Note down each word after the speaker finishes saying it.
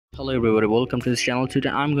Hello everybody, welcome to this channel. Today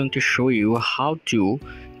I'm going to show you how to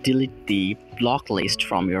delete the block list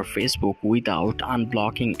from your Facebook without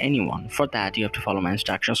unblocking anyone. For that you have to follow my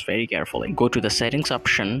instructions very carefully. Go to the settings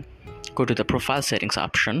option, go to the profile settings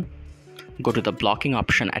option, go to the blocking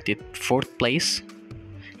option at the fourth place.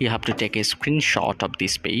 You have to take a screenshot of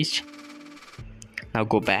this page. Now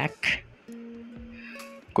go back,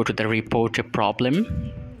 go to the report a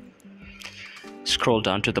problem. Scroll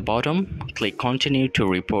down to the bottom, click continue to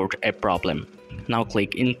report a problem. Now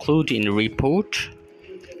click include in report,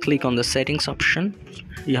 click on the settings option.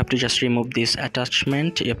 You have to just remove this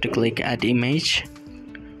attachment. You have to click add image.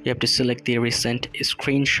 You have to select the recent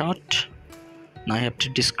screenshot. Now you have to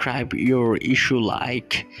describe your issue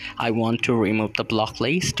like I want to remove the block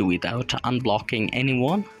list without unblocking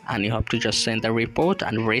anyone, and you have to just send the report,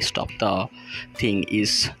 and rest of the thing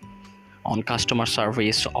is on customer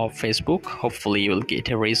service of Facebook. Hopefully you will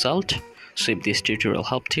get a result. So if this tutorial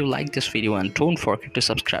helped you, like this video and don't forget to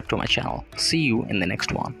subscribe to my channel. See you in the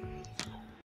next one.